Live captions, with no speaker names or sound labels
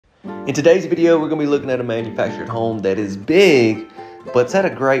In today's video, we're going to be looking at a manufactured home that is big, but it's at a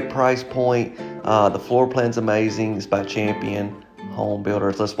great price point. The floor plan's amazing. It's by Champion Home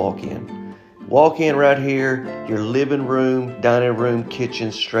Builders. Let's walk in. Walk in right here, your living room, dining room,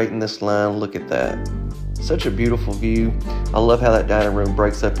 kitchen, straight in this line. Look at that. Such a beautiful view. I love how that dining room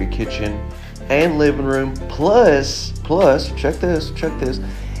breaks up your kitchen and living room. Plus, check this.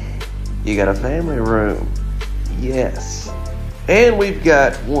 You got a family room. Yes. And we've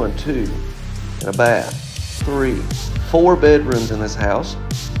got 1, 2, and a bath, 3, 4 bedrooms in this house.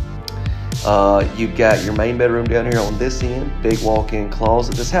 You've got your main bedroom down here on this end, big walk-in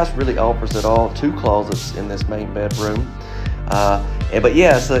closet. This house really offers it all, 2 closets in this main bedroom. But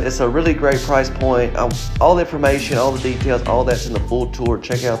yeah, it's a really great price point. All the information, all the details, all that's in the full tour.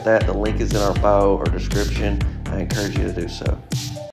 Check out that. The link is in our bio or description. I encourage you to do so.